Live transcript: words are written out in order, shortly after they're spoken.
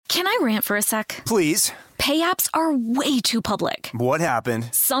Can I rant for a sec? Please. Pay apps are way too public. What happened?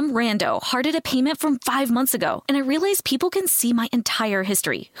 Some rando hearted a payment from 5 months ago, and I realized people can see my entire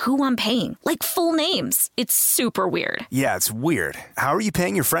history, who I'm paying, like full names. It's super weird. Yeah, it's weird. How are you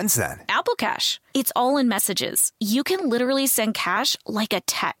paying your friends then? Apple Cash. It's all in messages. You can literally send cash like a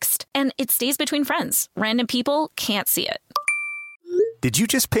text, and it stays between friends. Random people can't see it. Did you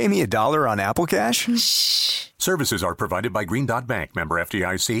just pay me $1 on Apple Cash? Shh. Services are provided by Green Dot Bank. Member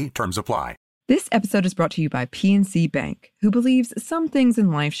FDIC. Terms apply. This episode is brought to you by PNC Bank, who believes some things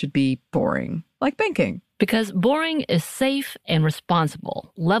in life should be boring, like banking. Because boring is safe and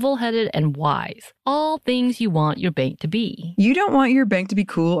responsible, level-headed and wise. All things you want your bank to be. You don't want your bank to be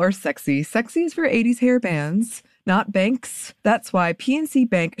cool or sexy. Sexy is for 80s hair bands, not banks. That's why PNC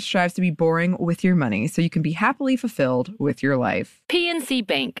Bank strives to be boring with your money so you can be happily fulfilled with your life. PNC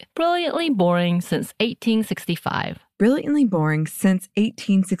Bank, brilliantly boring since 1865. Brilliantly Boring Since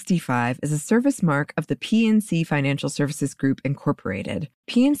 1865 is a service mark of the PNC Financial Services Group, Incorporated.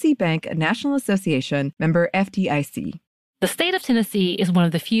 PNC Bank, a National Association, member FDIC. The state of Tennessee is one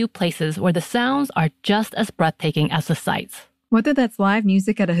of the few places where the sounds are just as breathtaking as the sights. Whether that's live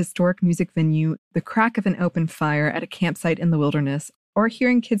music at a historic music venue, the crack of an open fire at a campsite in the wilderness, or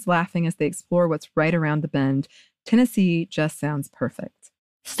hearing kids laughing as they explore what's right around the bend, Tennessee just sounds perfect.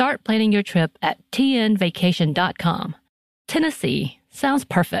 Start planning your trip at tnvacation.com. Tennessee sounds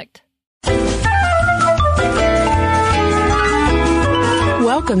perfect.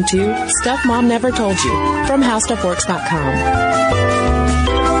 Welcome to Stuff Mom Never Told You from HowStuffWorks.com.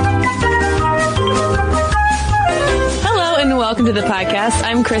 Hello and welcome to the podcast.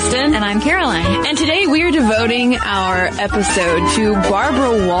 I'm Kristen. And I'm Caroline. And today we are devoting our episode to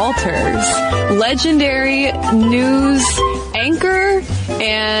Barbara Walters, legendary news anchor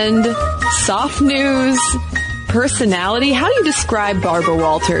and soft news personality. How do you describe Barbara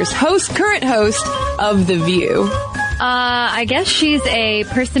Walters? Current host of The View. I guess she's a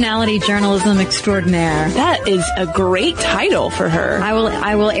personality journalism extraordinaire. That is a great title for her. I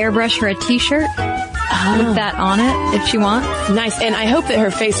will airbrush her a t-shirt with that on it if she wants. Nice. And I hope that her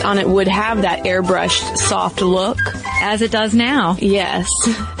face on it would have that airbrushed soft look. As it does now. Yes.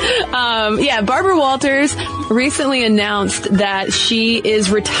 Barbara Walters recently announced that she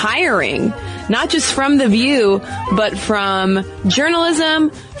is retiring, not just from The View, but from journalism,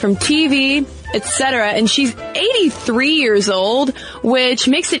 from TV, etc. And she's 83 years old, which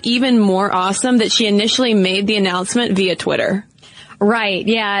makes it even more awesome that she initially made the announcement via Twitter. Right,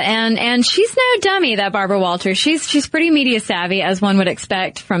 yeah, and she's no dummy, that Barbara Walters. She's pretty media savvy, as one would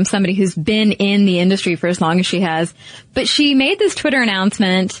expect from somebody who's been in the industry for as long as she has. But she made this Twitter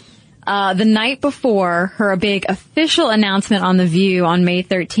announcement the night before her big official announcement on The View on May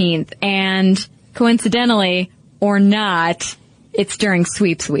 13th, and coincidentally, or not, it's during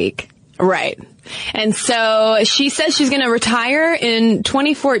Sweeps Week. Right. And so she says she's going to retire in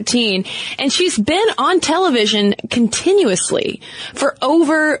 2014, and she's been on television continuously for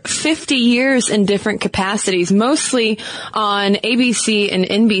over 50 years in different capacities, mostly on ABC and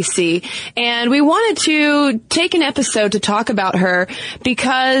NBC. And we wanted to take an episode to talk about her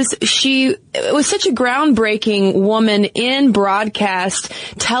because she was such a groundbreaking woman in broadcast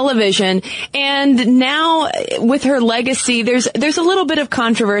television. And now with her legacy, there's a little bit of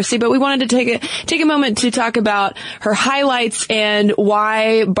controversy, but we wanted to take a moment to talk about her highlights and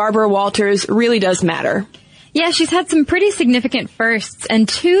why Barbara Walters really does matter. Yeah, she's had some pretty significant firsts, and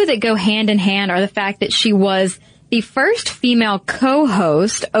two that go hand in hand are the fact that she was the first female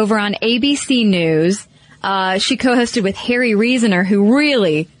co-host over on ABC News. She co-hosted with Harry Reasoner, who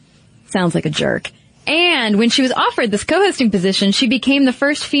really sounds like a jerk. And when she was offered this co-hosting position, she became the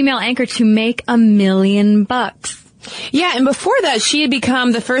first female anchor to make $1 million. Yeah, and before that, she had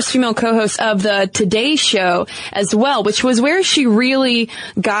become the first female co-host of the Today Show as well, which was where she really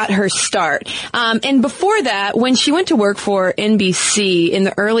got her start. And before that, when she went to work for NBC in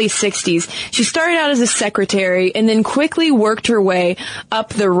the early 60s, she started out as a secretary and then quickly worked her way up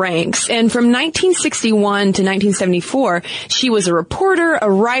the ranks. And from 1961 to 1974, she was a reporter,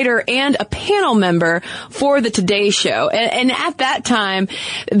 a writer, and a panel member for the Today Show. And at that time,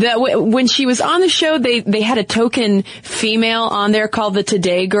 when she was on the show, they had a token female on there called the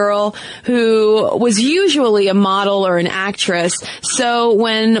Today Girl, who was usually a model or an actress. So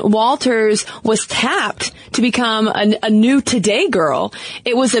when Walters was tapped to become a new Today Girl,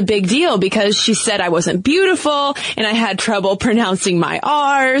 it was a big deal because she said I wasn't beautiful and I had trouble pronouncing my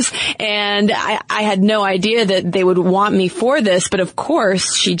R's, and I had no idea that they would want me for this, but of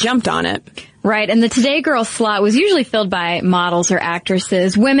course she jumped on it. Right, and the Today Girl slot was usually filled by models or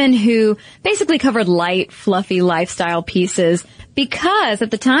actresses, women who basically covered light, fluffy lifestyle pieces. because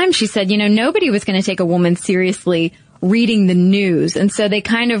at the time she said, nobody was going to take a woman seriously reading the news. And so they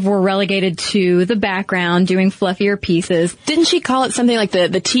kind of were relegated to the background, doing fluffier pieces. Didn't she call it something like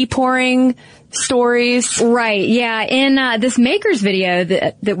the tea pouring stories? Right, yeah. In this Makers video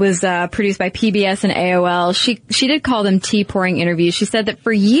that was produced by PBS and AOL, she did call them tea pouring interviews. She said that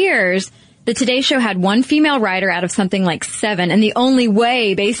for years, the Today Show had one female writer out of something like 7, and the only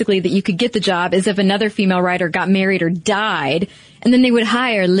way, basically, that you could get the job is if another female writer got married or died, and then they would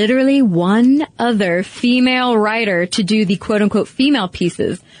hire literally one other female writer to do the quote-unquote female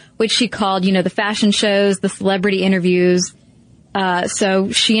pieces, which she called, the fashion shows, the celebrity interviews.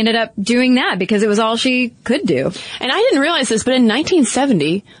 So she ended up doing that because it was all she could do. And I didn't realize this, but in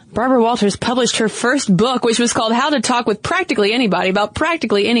 1970, Barbara Walters published her first book, which was called How to Talk with Practically Anybody about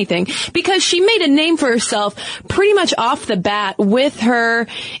practically anything, because she made a name for herself pretty much off the bat with her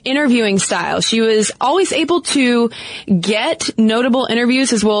interviewing style. She was always able to get notable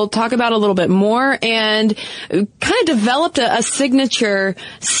interviews, as we'll talk about a little bit more, and kind of developed a signature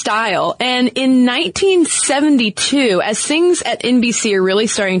style. And in 1972, as things at NBC are really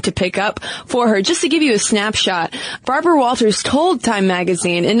starting to pick up for her, just to give you a snapshot, Barbara Walters told Time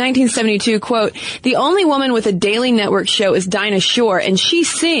magazine in 1972, quote, "The only woman with a daily network show is Dinah Shore, and she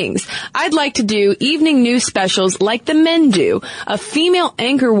sings. I'd like to do evening news specials like the men do. A female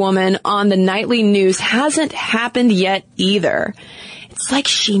anchor woman on the nightly news hasn't happened yet either." It's like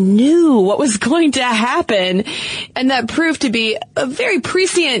she knew what was going to happen. And that proved to be a very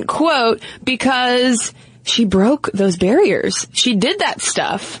prescient quote because she broke those barriers. She did that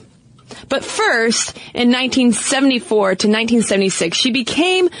stuff. But first, in 1974 to 1976, she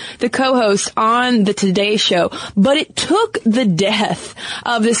became the co-host on the Today Show. But it took the death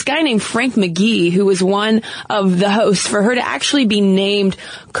of this guy named Frank McGee, who was one of the hosts, for her to actually be named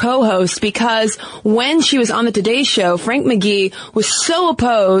co-host, because when she was on the Today Show, Frank McGee was so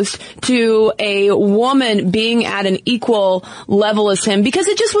opposed to a woman being at an equal level as him, because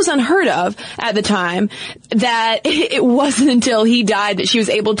it just was unheard of at the time, that it wasn't until he died that she was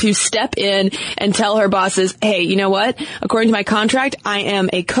able to step in and tell her bosses, hey, you know what? According to my contract, I am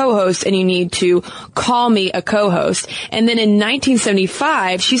a co-host and you need to call me a co-host. And then in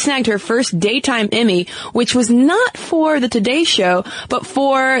 1975, she snagged her first daytime Emmy, which was not for the Today Show, but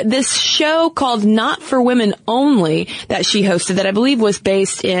for this show called Not for Women Only that she hosted, that I believe was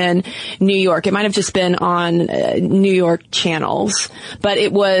based in New York. It might have just been on New York channels, but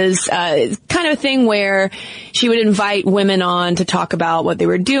it was kind of a thing where she would invite women on to talk about what they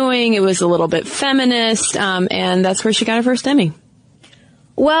were doing. It was a little bit feminist, and that's where she got her first Emmy.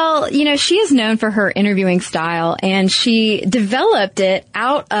 Well, she is known for her interviewing style, and she developed it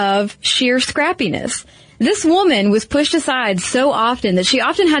out of sheer scrappiness. This woman was pushed aside so often that she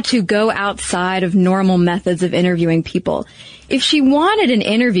often had to go outside of normal methods of interviewing people. If she wanted an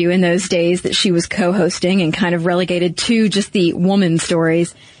interview in those days that she was co-hosting and kind of relegated to just the woman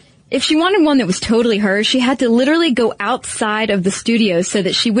stories, if she wanted one that was totally hers, she had to literally go outside of the studio so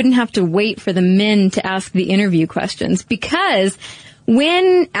that she wouldn't have to wait for the men to ask the interview questions. Because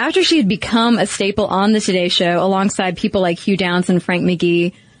after she had become a staple on the Today Show alongside people like Hugh Downs and Frank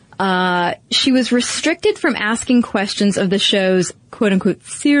McGee, she was restricted from asking questions of the show's quote-unquote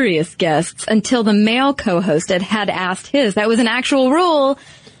serious guests until the male co-host had asked his. That was an actual rule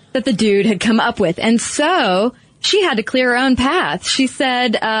that the dude had come up with. And so she had to clear her own path. She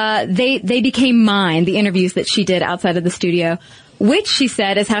said they became mine, the interviews that she did outside of the studio, which she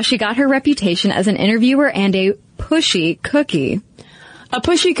said is how she got her reputation as an interviewer and a pushy cookie. A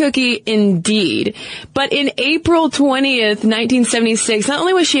pushy cookie indeed. But in April 20th, 1976, not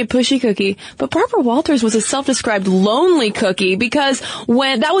only was she a pushy cookie, but Barbara Walters was a self-described lonely cookie, because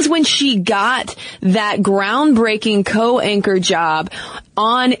that was when she got that groundbreaking co-anchor job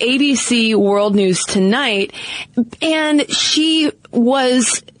on ABC World News Tonight. And she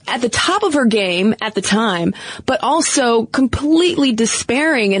was at the top of her game at the time, but also completely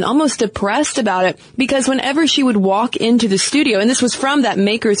despairing and almost depressed about it, because whenever she would walk into the studio, and this was from that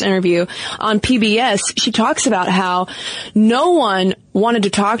Makers interview on PBS, she talks about how no one wanted to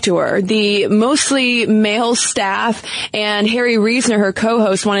talk to her. The mostly male staff and Harry Reasoner, her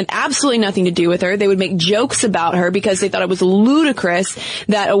co-host, wanted absolutely nothing to do with her. They would make jokes about her because they thought it was ludicrous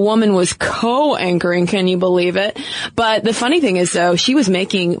that a woman was co-anchoring. Can you believe it? But the funny thing is, though, she was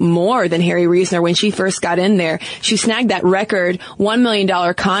making more than Harry Reasoner when she first got in there. She snagged that record $1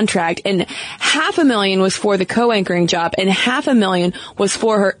 million contract, and $500,000 was for the co-anchoring job, and $500,000 was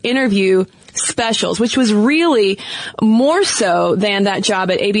for her interview specials, which was really more so than that job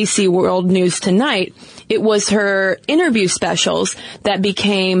at ABC World News Tonight. It was her interview specials that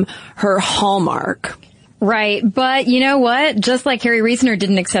became her hallmark. Right. But you know what? Just like Harry Reasoner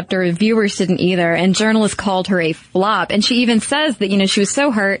didn't accept her, viewers didn't either. And journalists called her a flop. And she even says that, she was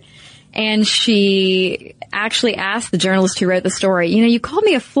so hurt. And she actually asked the journalist who wrote the story, you called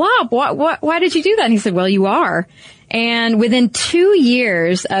me a flop. Why did you do that? And he said, well, you are. And within 2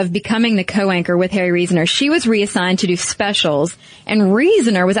 years of becoming the co-anchor with Harry Reasoner, she was reassigned to do specials. And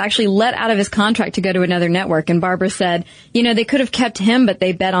Reasoner was actually let out of his contract to go to another network. And Barbara said, they could have kept him, but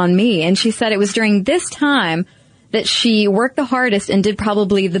they bet on me. And she said it was during this time that she worked the hardest and did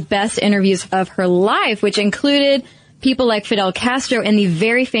probably the best interviews of her life, which included people like Fidel Castro and the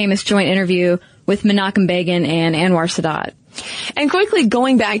very famous joint interview with Menachem Begin and Anwar Sadat. And quickly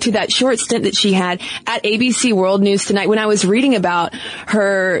going back to that short stint that she had at ABC World News Tonight, when I was reading about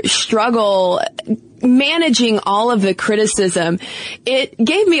her struggle managing all of the criticism, it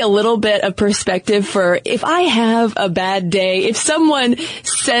gave me a little bit of perspective for if I have a bad day, if someone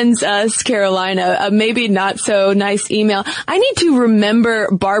sends us, Carolina, a maybe not so nice email, I need to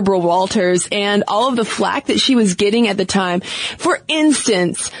remember Barbara Walters and all of the flack that she was getting at the time. For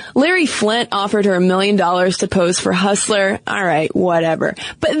instance, Larry Flynt offered her $1 million to pose for Hustler. All right, whatever.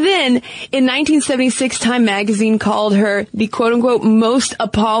 But then in 1976, Time magazine called her the quote-unquote most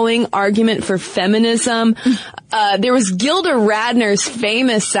appalling argument for feminism. There was Gilda Radner's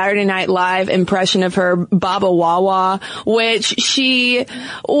famous Saturday Night Live impression of her, Baba Wawa, which she knew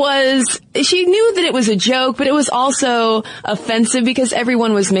that it was a joke, but it was also offensive because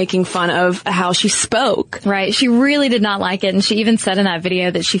everyone was making fun of how she spoke. Right. She really did not like it. And she even said in that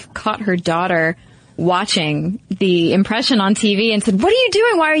video that she caught her daughter watching the impression on TV and said, what are you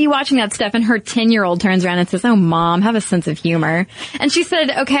doing? Why are you watching that stuff? And her 10-year-old turns around and says, oh, Mom, have a sense of humor. And she said,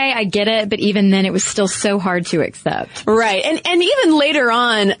 okay, I get it. But even then, it was still so hard to accept. Right. And even later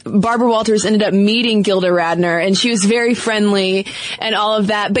on, Barbara Walters ended up meeting Gilda Radner, and she was very friendly and all of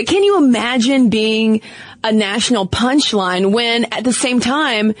that. But can you imagine being a national punchline when at the same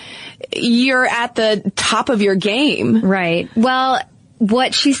time you're at the top of your game? Right. Well,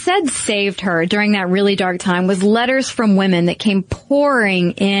 what she said saved her during that really dark time was letters from women that came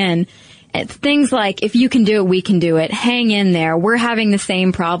pouring in. Things like, if you can do it, we can do it. Hang in there. We're having the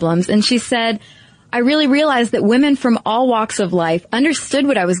same problems. And she said, I really realized that women from all walks of life understood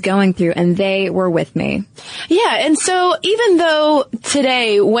what I was going through, and they were with me. Yeah, and so even though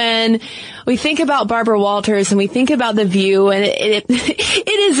today, when we think about Barbara Walters and we think about The View, and it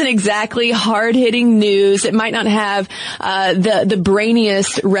isn't exactly hard-hitting news, it might not have the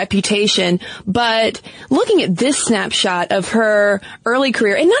brainiest reputation, but looking at this snapshot of her early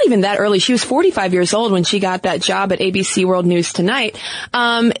career, and not even that early, she was 45 years old when she got that job at ABC World News Tonight,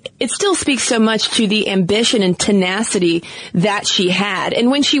 it still speaks so much to the ambition and tenacity that she had. And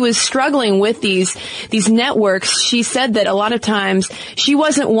when she was struggling with these networks, she said that a lot of times she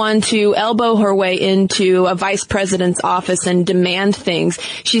wasn't one to elbow her way into a vice president's office and demand things.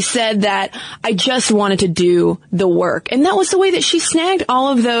 She said that I just wanted to do the work. And that was the way that she snagged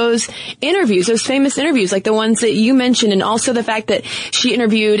all of those interviews, those famous interviews, like the ones that you mentioned, and also the fact that she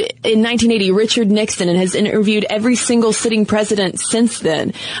interviewed in 1980 Richard Nixon and has interviewed every single sitting president since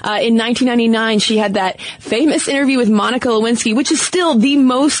then. In 1999, she had that famous interview with Monica Lewinsky, which is still the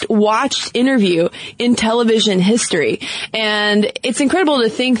most watched interview in television history. And it's incredible to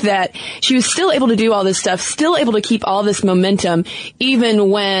think that she was still able to do all this stuff, still able to keep all this momentum, even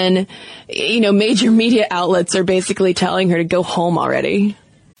when, major media outlets are basically telling her to go home already.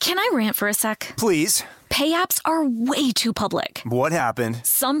 Can I rant for a sec? Please. Pay apps are way too public. What happened?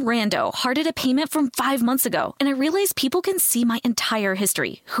 Some rando hearted a payment from 5 months ago, and I realized people can see my entire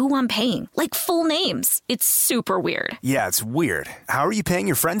history, who I'm paying, like full names. It's super weird. Yeah, it's weird. How are you paying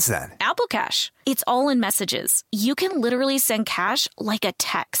your friends then? Apple Cash. It's all in messages. You can literally send cash like a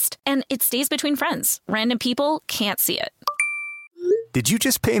text, and it stays between friends. Random people can't see it. Did you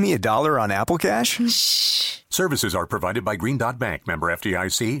just pay me $1 on Apple Cash? Shh. Services are provided by Green Dot Bank. Member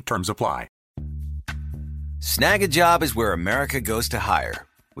FDIC. Terms apply. Snag a Job is where America goes to hire,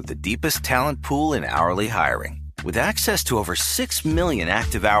 with the deepest talent pool in hourly hiring. With access to over 6 million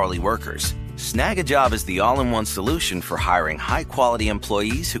active hourly workers, Snag a Job is the all-in-one solution for hiring high-quality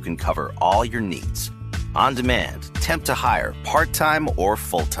employees who can cover all your needs. On demand, temp to hire, part-time or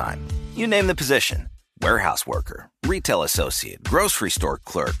full-time. You name the position. Warehouse worker, retail associate, grocery store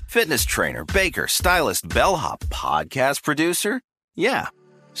clerk, fitness trainer, baker, stylist, bellhop, podcast producer. Yeah,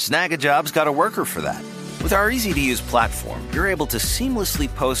 Snag a Job's got a worker for that. With our easy-to-use platform, you're able to seamlessly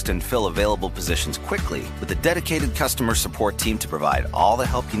post and fill available positions quickly with a dedicated customer support team to provide all the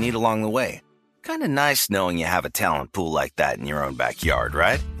help you need along the way. Kind of nice knowing you have a talent pool like that in your own backyard,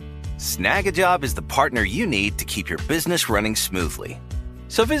 right? Snag a Job is the partner you need to keep your business running smoothly.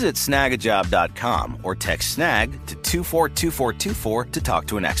 So visit snagajob.com or text snag to 242424 to talk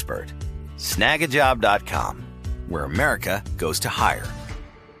to an expert. Snagajob.com, where America goes to hire.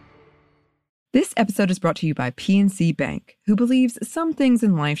 This episode is brought to you by PNC Bank, who believes some things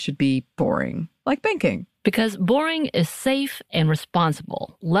in life should be boring, like banking. Because boring is safe and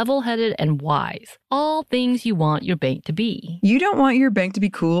responsible, level-headed and wise. All things you want your bank to be. You don't want your bank to be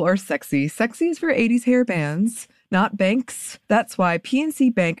cool or sexy. Sexy is for 80s hair bands, not banks. That's why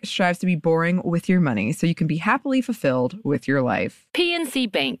PNC Bank strives to be boring with your money so you can be happily fulfilled with your life.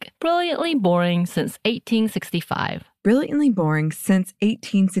 PNC Bank, brilliantly boring since 1865. Brilliantly Boring Since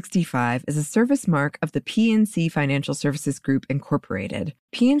 1865 is a service mark of the PNC Financial Services Group, Incorporated.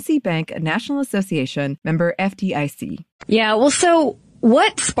 PNC Bank, a National Association, member FDIC. Yeah, well, so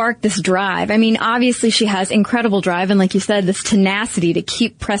what sparked this drive? I mean, obviously she has incredible drive and, like you said, this tenacity to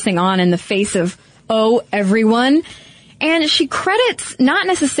keep pressing on in the face of, everyone. And she credits not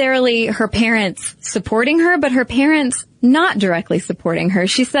necessarily her parents supporting her, but her parents not directly supporting her.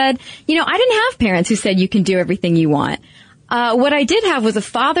 She said, I didn't have parents who said you can do everything you want. What I did have was a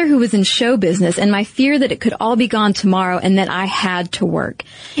father who was in show business and my fear that it could all be gone tomorrow and that I had to work.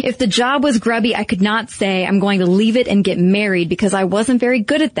 If the job was grubby, I could not say I'm going to leave it and get married because I wasn't very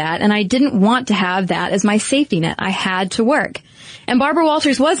good at that and I didn't want to have that as my safety net. I had to work. And Barbara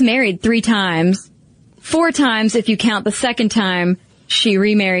Walters was married 3 times. 4 times if you count the second time she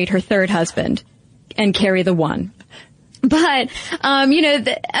remarried her third husband and Carrie the one. But,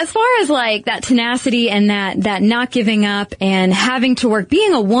 as far as like that tenacity and that not giving up and having to work,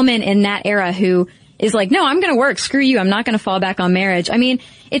 being a woman in that era who is like, no, I'm going to work. Screw you. I'm not going to fall back on marriage. I mean,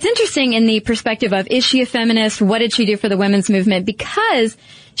 it's interesting in the perspective of, is she a feminist? What did she do for the women's movement? Because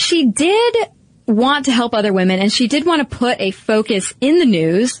she did want to help other women and she did want to put a focus in the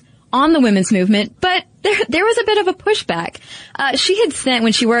news on the women's movement, but there was a bit of a pushback. She had sent,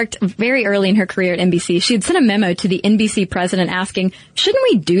 when she worked very early in her career at NBC, she had sent a memo to the NBC president asking, shouldn't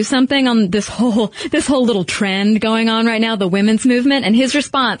we do something on this whole little trend going on right now, the women's movement? And his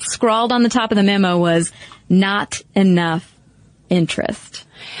response, scrawled on the top of the memo, was, not enough interest.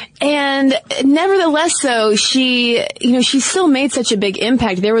 And nevertheless, though, she still made such a big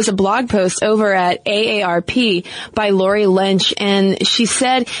impact. There was a blog post over at AARP by Lori Lynch, and she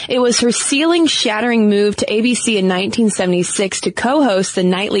said it was her ceiling-shattering move to ABC in 1976 to co-host the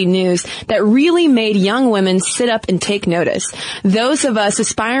nightly news that really made young women sit up and take notice. Those of us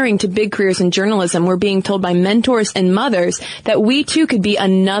aspiring to big careers in journalism were being told by mentors and mothers that we, too, could be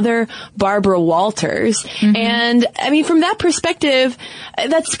another Barbara Walters. Mm-hmm. And, I mean, from that perspective,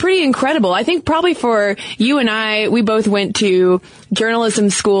 that's pretty incredible. I think probably for you and I, we both went to journalism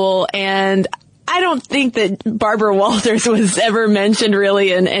school, and I don't think that Barbara Walters was ever mentioned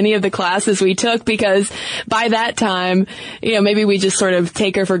really in any of the classes we took, because by that time, maybe we just sort of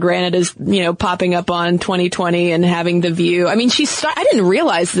take her for granted as, popping up on 2020 and having The View. I mean, I didn't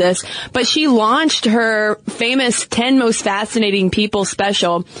realize this, but she launched her famous 10 Most Fascinating People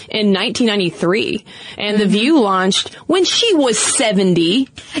special in 1993. And The View launched when she was 70.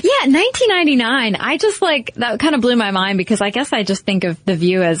 Yeah, 1999. I just that kind of blew my mind because I guess I just think of The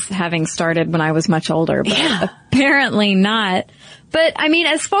View as having started when I was much older, but apparently not. But I mean,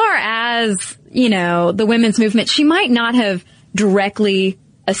 as far as, the women's movement, she might not have directly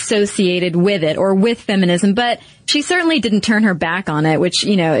associated with it or with feminism, but she certainly didn't turn her back on it, which,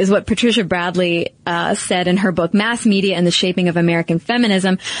 is what Patricia Bradley said in her book, Mass Media and the Shaping of American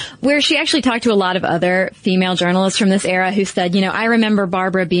Feminism, where she actually talked to a lot of other female journalists from this era who said, I remember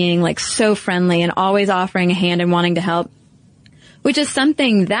Barbara being so friendly and always offering a hand and wanting to help. Which is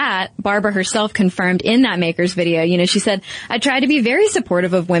something that Barbara herself confirmed in that Makers video. She said, I try to be very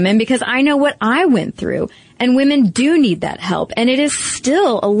supportive of women because I know what I went through. And women do need that help. And it is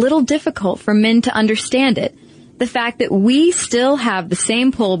still a little difficult for men to understand it. The fact that we still have the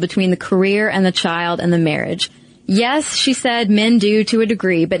same pull between the career and the child and the marriage. Yes, she said, men do to a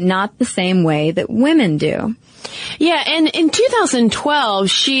degree, but not the same way that women do. Yeah, and in 2012,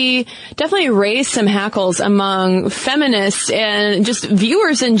 she definitely raised some hackles among feminists and just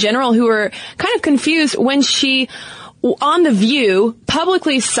viewers in general who were kind of confused when she, on The View,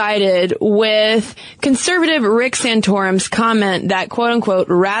 publicly sided with conservative Rick Santorum's comment that, quote-unquote,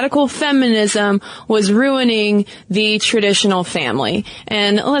 radical feminism was ruining the traditional family.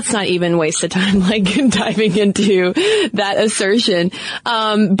 And let's not even waste the time, diving into that assertion.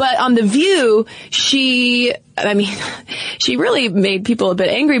 But on The View, she I mean, she really made people a bit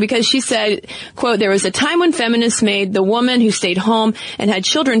angry because she said, quote, "There was a time when feminists made the woman who stayed home and had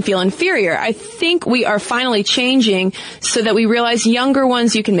children feel inferior. I think we are finally changing so that we realize younger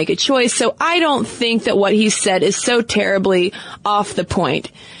ones, you can make a choice." So I don't think that what he said is so terribly off the point.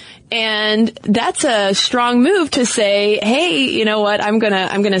 And that's a strong move to say, hey, you know what, I'm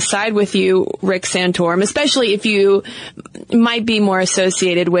gonna side with you, Rick Santorum, especially if you might be more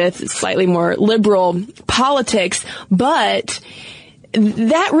associated with slightly more liberal politics. But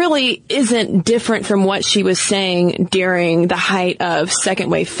that really isn't different from what she was saying during the height of second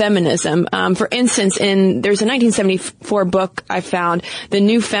wave feminism. For instance, there's a 1974 book I found, The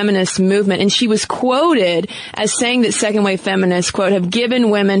New Feminist Movement, and she was quoted as saying that second wave feminists, quote, "have given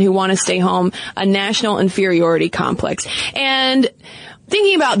women who want to stay home a national inferiority complex." And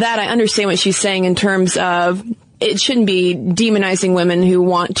thinking about that, I understand what she's saying in terms of it shouldn't be demonizing women who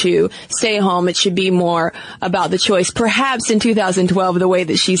want to stay home. It should be more about the choice. Perhaps in 2012, the way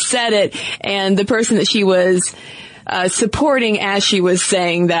that she said it and the person that she was supporting as she was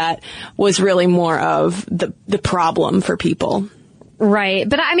saying that was really more of the problem for people. Right.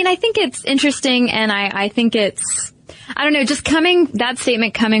 But I mean, I think it's interesting, and I think it's, I don't know, just that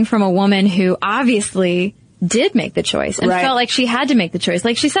statement coming from a woman who obviously did make the choice and felt like she had to make the choice.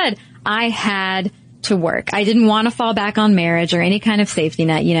 Like she said, I had to work. I didn't want to fall back on marriage or any kind of safety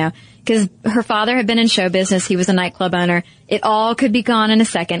net, because her father had been in show business. He was a nightclub owner. It all could be gone in a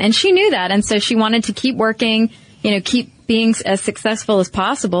second. And she knew that. And so she wanted to keep working, keep being as successful as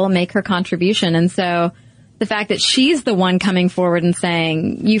possible and make her contribution. And so the fact that she's the one coming forward and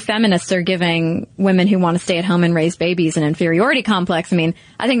saying, you feminists are giving women who want to stay at home and raise babies an inferiority complex. I mean,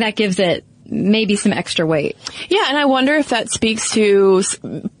 I think that gives it maybe some extra weight. Yeah. And I wonder if that speaks to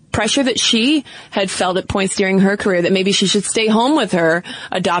pressure that she had felt at points during her career that maybe she should stay home with her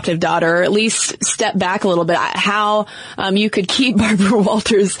adoptive daughter, or at least step back a little bit. How you could keep Barbara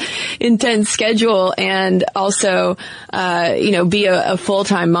Walters' intense schedule and also be a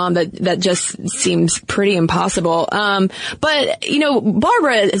full-time mom that just seems pretty impossible. But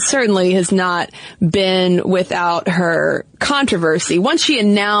Barbara certainly has not been without her controversy. Once she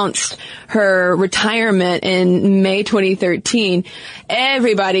announced her retirement in May 2013,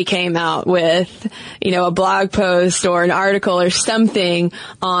 everybody came out with, a blog post or an article or something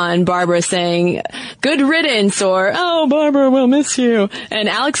on Barbara saying, "Good riddance," or, "Oh, Barbara, we'll miss you." And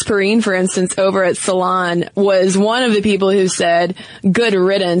Alex Perrine, for instance, over at Salon, was one of the people who said, "Good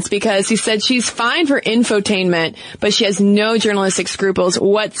riddance," because he said she's fine for infotainment, but she has no journalistic scruples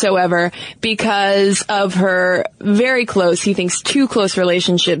whatsoever because of her very close, he thinks too close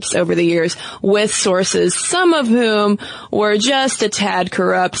relationships over the years with sources, some of whom were just a tad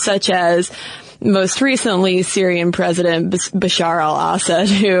corrupt, such as most recently Syrian President Bashar al-Assad,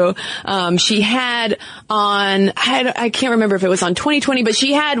 who she had on, I can't remember if it was on 2020, but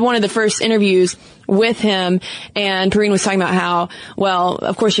she had one of the first interviews with him, and Perrine was talking about how, well,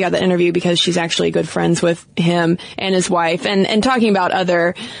 of course she got that interview because she's actually good friends with him and his wife, and talking about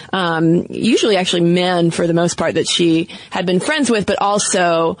other, usually actually men for the most part that she had been friends with, but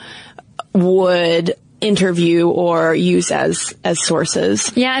also would interview or use as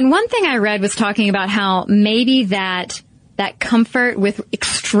sources. Yeah, and one thing I read was talking about how maybe that comfort with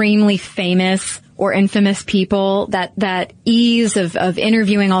extremely famous or infamous people, that ease of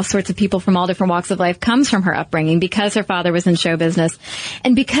interviewing all sorts of people from all different walks of life comes from her upbringing, because her father was in show business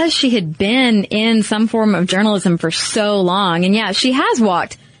and because she had been in some form of journalism for so long. And yeah, she has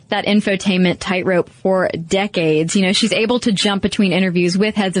walked that infotainment tightrope for decades. She's able to jump between interviews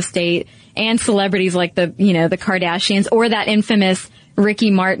with heads of state and celebrities like the Kardashians, or that infamous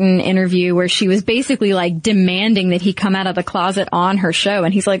Ricky Martin interview where she was basically like demanding that he come out of the closet on her show.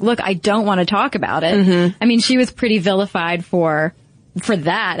 And he's like, "Look, I don't want to talk about it." Mm-hmm. I mean, she was pretty vilified for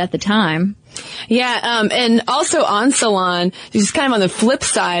that at the time. Yeah, and also on Salon, just kind of on the flip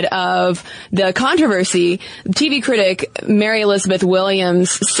side of the controversy, TV critic Mary Elizabeth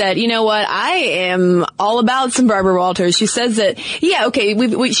Williams said, "You know what? I am all about some Barbara Walters." She says that, yeah, okay,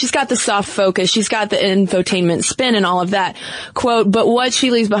 she's got the soft focus, she's got the infotainment spin and all of that, quote, "but what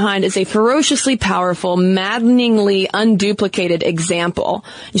she leaves behind is a ferociously powerful, maddeningly unduplicated example."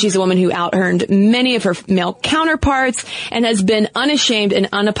 And she's a woman who out-earned many of her male counterparts and has been unashamed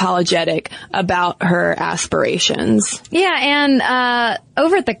and unapologetic about her aspirations. Yeah, and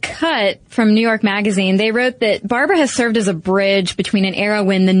over at The Cut from New York Magazine, they wrote that Barbara has served as a bridge between an era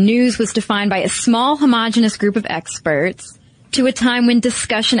when the news was defined by a small homogenous group of experts to a time when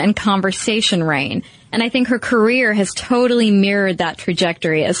discussion and conversation reign. And I think her career has totally mirrored that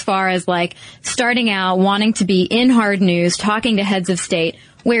trajectory, as far as like starting out wanting to be in hard news, talking to heads of state,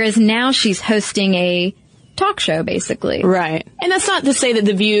 whereas now she's hosting a talk show, basically. Right. And that's not to say that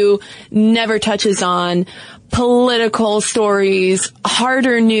The View never touches on political stories,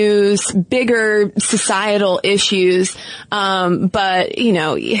 harder news, bigger societal issues. But, you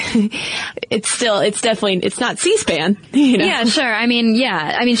know, it's not C-SPAN, you know? Yeah, sure. I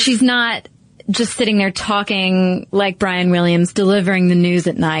mean, she's not just sitting there talking like Brian Williams, delivering the news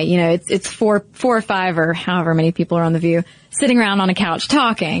at night. You know, it's four or five or however many people are on The View sitting around on a couch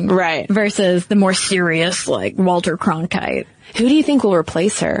talking. Right. Versus the more serious, like Walter Cronkite. Who do you think will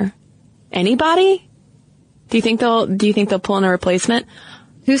replace her? Anybody? Do you think they'll pull in a replacement?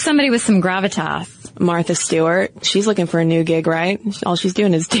 Who's somebody with some gravitas? Martha Stewart. She's looking for a new gig, right? All she's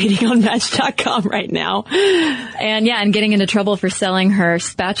doing is dating on Match.com right now. And getting into trouble for selling her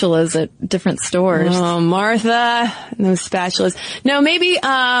spatulas at different stores. Oh, Martha. Those spatulas. No, maybe,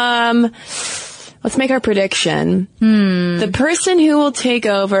 let's make our prediction. The person who will take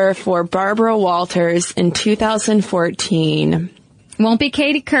over for Barbara Walters in 2014 won't be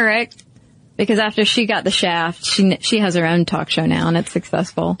Katie Couric. Because after she got the shaft, she has her own talk show now, and it's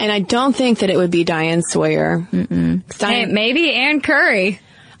successful. And I don't think that it would be Diane Sawyer. Hey, maybe Ann Curry.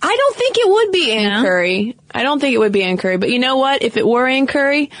 I don't think it would be Ann Curry. I don't think it would be Ann Curry. But you know what? If it were Ann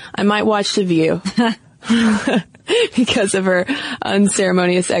Curry, I might watch The View. Because of her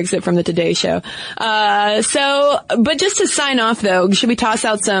unceremonious exit from the Today Show. But just to sign off though, should we toss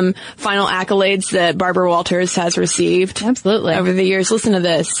out some final accolades that Barbara Walters has received? Absolutely. Over the years. Listen to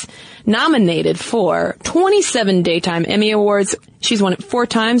this. Nominated for 27 Daytime Emmy Awards. She's won it 4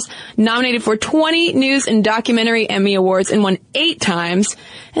 times. Nominated for 20 News and Documentary Emmy Awards and won 8 times.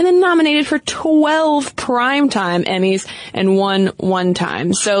 And then nominated for 12 Primetime Emmys and won 1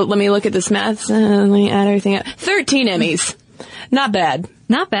 time. So let me look at this math. Let me add everything up. 13 Emmys. Not bad.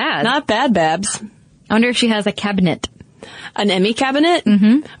 Not bad. Not bad, Babs. I wonder if she has a cabinet. An Emmy cabinet?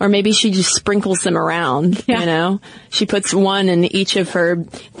 Mm-hmm. Or maybe she just sprinkles them around, you know? She puts one in each of her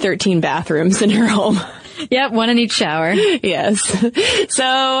 13 bathrooms in her home. Yep, one in each shower. Yes.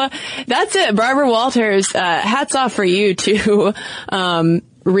 So that's it. Barbara Walters, hats off for you to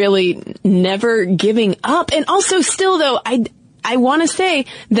really never giving up. And also still, though, I want to say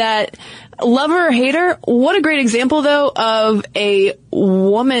that love her or hate her, what a great example, though, of a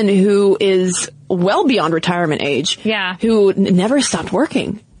woman who is well beyond retirement age. Yeah. Who never stopped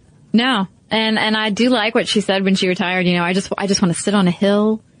working. No. And I do like what she said when she retired. You know, I just want to sit on a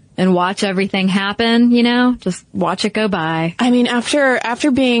hill and watch everything happen, you know, just watch it go by. I mean,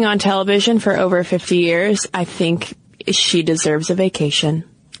 after being on television for over 50 years, I think she deserves a vacation.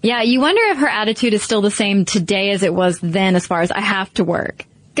 Yeah, you wonder if her attitude is still the same today as it was then as far as I have to work.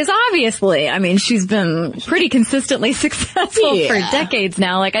 Because obviously, I mean, she's been pretty consistently successful for decades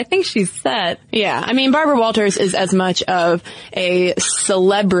now. Like, I think she's set. Yeah. I mean, Barbara Walters is as much of a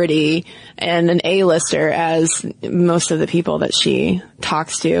celebrity and an A-lister as most of the people that she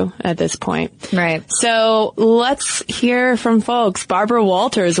talks to at this point. Right. So let's hear from folks. Barbara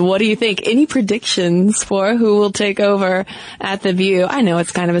Walters, what do you think? Any predictions for who will take over at The View? I know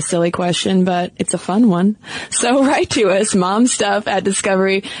it's kind of a silly question, but it's a fun one. So write to us,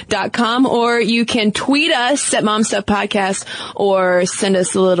 momstuff@discovery.com, or you can tweet us at Momstuff Podcast or send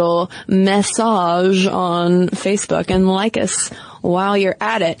us a little message on Facebook and like us while you're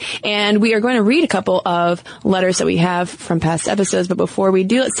at it. And we are going to read a couple of letters that we have from past episodes. But before we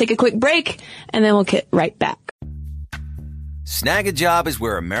do, let's take a quick break and then we'll get right back. Snag a Job is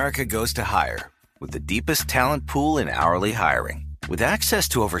where America goes to hire, with the deepest talent pool in hourly hiring. With access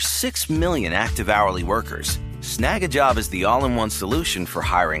to over 6 million active hourly workers, Snag a Job is the all-in-one solution for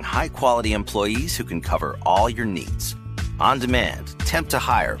hiring high-quality employees who can cover all your needs. On demand, temp to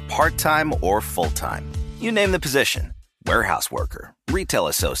hire, part-time or full-time. You name the position. Warehouse worker, retail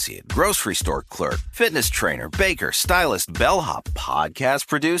associate, grocery store clerk, fitness trainer, baker, stylist, bellhop, podcast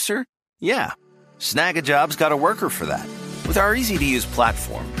producer. Yeah, Snag a Job's got a worker for that. With our easy-to-use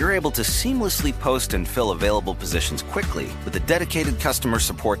platform, you're able to seamlessly post and fill available positions quickly with a dedicated customer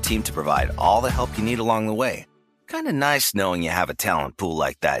support team to provide all the help you need along the way. Kind of nice knowing you have a talent pool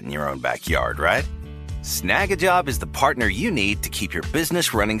like that in your own backyard, right? Snag a Job is the partner you need to keep your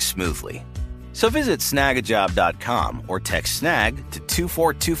business running smoothly. So visit snagajob.com or text snag to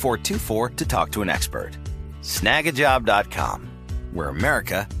 242424 to talk to an expert. Snagajob.com, where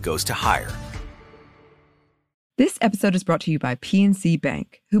America goes to hire. This episode is brought to you by PNC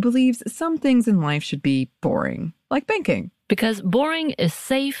Bank, who believes some things in life should be boring, like banking. Because boring is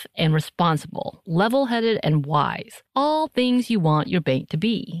safe and responsible, level-headed and wise. All things you want your bank to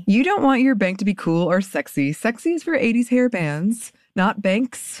be. You don't want your bank to be cool or sexy. Sexy is for 80s hair bands. not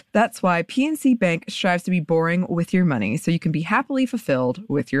banks. That's why PNC Bank strives to be boring with your money so you can be happily fulfilled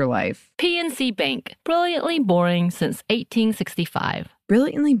with your life. PNC Bank, brilliantly boring since 1865.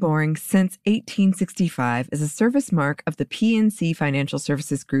 Brilliantly Boring Since 1865 is a service mark of the PNC Financial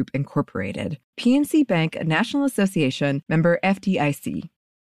Services Group, Incorporated. PNC Bank, a National Association, member FDIC.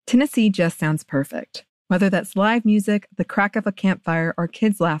 Tennessee just sounds perfect. Whether that's live music, the crack of a campfire, or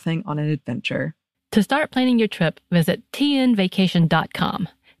kids laughing on an adventure. To start planning your trip, visit tnvacation.com.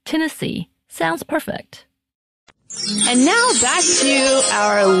 Tennessee sounds perfect. And now back to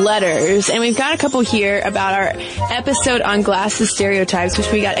our letters. And we've got a couple here about our episode on glasses stereotypes, which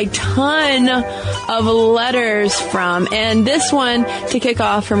we got a ton of letters from. And this one, to kick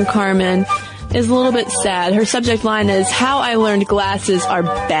off, from Carmen, is a little bit sad. Her subject line is, how I learned glasses are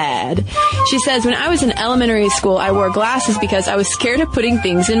bad. She says, when I was in elementary school, I wore glasses because I was scared of putting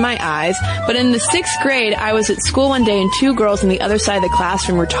things in my eyes. But in the 6th grade, I was at school one day and 2 girls on the other side of the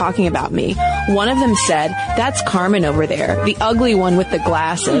classroom were talking about me. One of them said, that's Carmen over there, the ugly one with the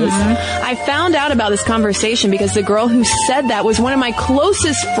glasses. I found out about this conversation because the girl who said that was one of my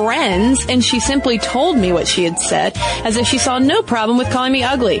closest friends, and she simply told me what she had said, as if she saw no problem with calling me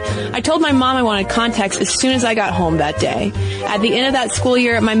ugly. I told my mom I wanted contacts as soon as I got home that day. At the end of that school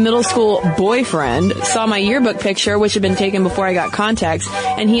year, my middle school boyfriend saw my yearbook picture, which had been taken before I got contacts,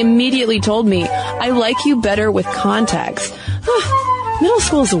 and he immediately told me, I like you better with contacts. Middle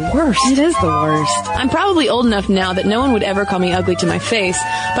school is the worst. It is the worst. I'm probably old enough now that no one would ever call me ugly to my face,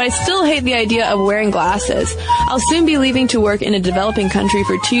 but I still hate the idea of wearing glasses. I'll soon be leaving to work in a developing country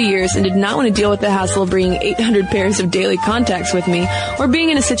for 2 years and did not want to deal with the hassle of bringing 800 pairs of daily contacts with me, or being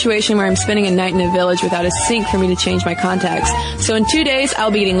in a situation where I'm spending a night in a village without a sink for me to change my contacts. So in 2 days,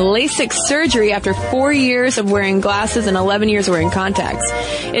 I'll be getting LASIK surgery after 4 years of wearing glasses and 11 years of wearing contacts.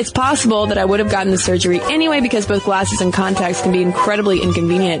 It's possible that I would have gotten the surgery anyway because both glasses and contacts can be incredibly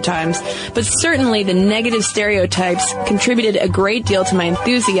inconvenient at times, but certainly the negative stereotypes contributed a great deal to my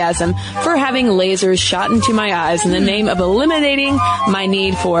enthusiasm for having lasers shot into my eyes in the name of eliminating my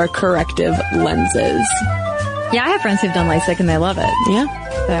need for corrective lenses. Yeah, I have friends who've done LASIK and they love it. Yeah.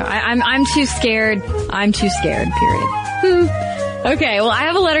 So I'm too scared. I'm too scared, period. Okay, well, I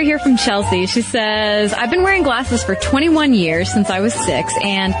have a letter here from Chelsea. She says, I've been wearing glasses for 21 years since I was 6,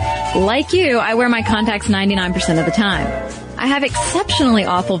 and like you, I wear my contacts 99% of the time. I have exceptionally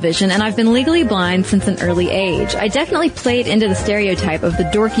awful vision, and I've been legally blind since an early age. I definitely played into the stereotype of the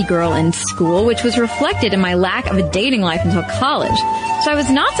dorky girl in school, which was reflected in my lack of a dating life until college. So I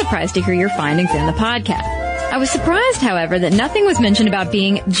was not surprised to hear your findings in the podcast. I was surprised, however, that nothing was mentioned about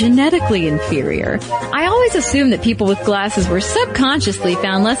being genetically inferior. I always assumed that people with glasses were subconsciously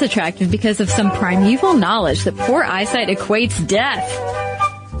found less attractive because of some primeval knowledge that poor eyesight equates death.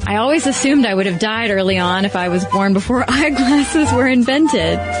 I always assumed I would have died early on if I was born before eyeglasses were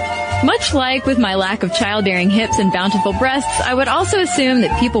invented. Much like with my lack of childbearing hips and bountiful breasts, I would also assume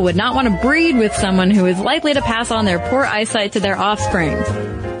that people would not want to breed with someone who is likely to pass on their poor eyesight to their offspring.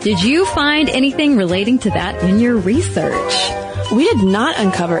 Did you find anything relating to that in your research? We did not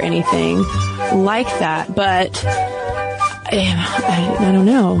uncover anything like that, but I don't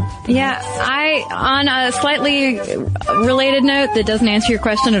know. Yeah, on a slightly related note that doesn't answer your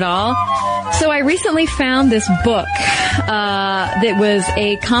question at all. So I recently found this book that was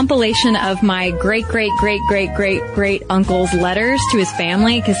a compilation of my great uncle's letters to his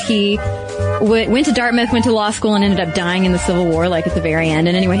family, because he went to Dartmouth, went to law school, and ended up dying in the Civil War, like at the very end.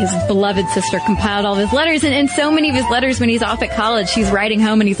 And anyway, his beloved sister compiled all of his letters, and in so many of his letters when he's off at college, he's writing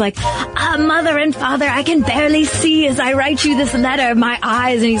home and he's like, Mother and Father, I can barely see as I write you this letter, my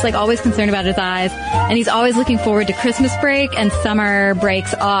eyes. And he's like always concerned about his eyes. And he's always looking forward to Christmas break and summer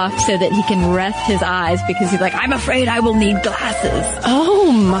breaks off so that he can rest his eyes, because he's like, I'm afraid I will need glasses.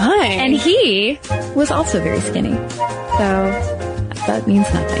 Oh my. And he was also very skinny. So that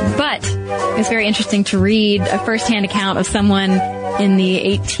means nothing. But it's very interesting to read a first-hand account of someone in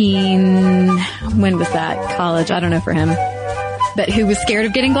the when was that? College, I don't know for him. But who was scared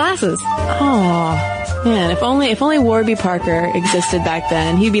of getting glasses. Oh, man, if only Warby Parker existed back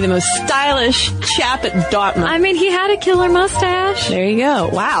then, he'd be the most stylish chap at Dartmouth. I mean, he had a killer mustache. There you go.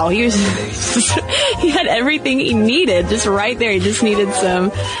 Wow, he had everything he needed just right there. He just needed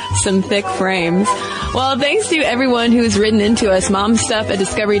some thick frames. Well, thanks to everyone who's written into us.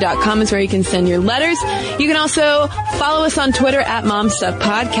 Momstuff@discovery.com is where you can send your letters. You can also follow us on Twitter at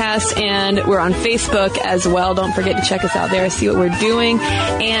MomStuffPodcast, and we're on Facebook as well. Don't forget to check us out there, see what we're doing,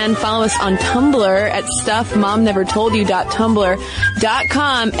 and follow us on Tumblr at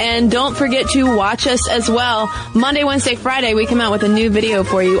stuffmomnevertoldyou.tumblr.com. And don't forget to watch us as well. Monday, Wednesday, Friday, we come out with a new video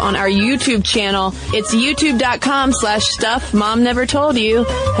for you on our YouTube channel. It's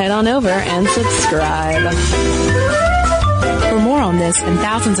youtube.com/stuffmomnevertoldyou. Head on over and subscribe. For more on this and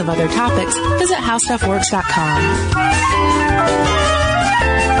thousands of other topics, visit howstuffworks.com.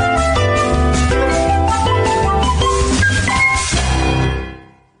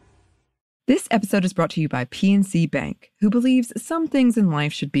 This episode is brought to you by PNC Bank, who believes some things in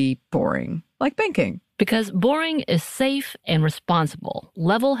life should be boring, like banking. Because boring is safe and responsible,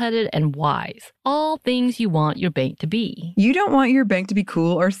 level-headed and wise. All things you want your bank to be. You don't want your bank to be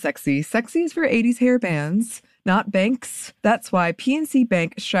cool or sexy. Sexy is for 80s hair bands, not banks. That's why PNC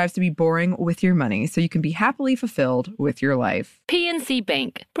Bank strives to be boring with your money so you can be happily fulfilled with your life. PNC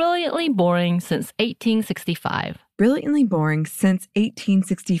Bank, brilliantly boring since 1865. Brilliantly Boring Since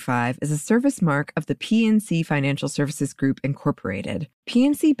 1865 is a service mark of the PNC Financial Services Group, Incorporated.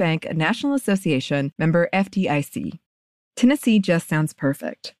 PNC Bank, a National Association, member FDIC. Tennessee just sounds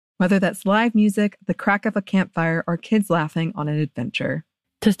perfect, whether that's live music, the crack of a campfire, or kids laughing on an adventure.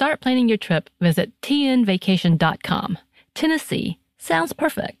 To start planning your trip, visit tnvacation.com. Tennessee sounds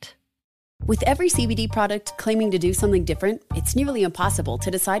perfect. With every CBD product claiming to do something different, it's nearly impossible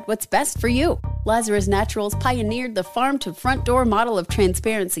to decide what's best for you. Lazarus Naturals pioneered the farm-to-front-door model of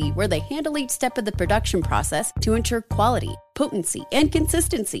transparency, where they handle each step of the production process to ensure quality, potency, and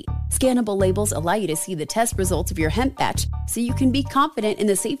consistency. Scannable labels allow you to see the test results of your hemp batch, so you can be confident in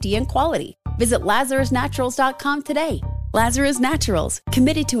the safety and quality. Visit LazarusNaturals.com today. Lazarus Naturals,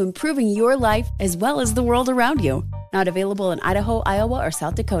 committed to improving your life as well as the world around you. Not available in Idaho, Iowa, or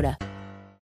South Dakota.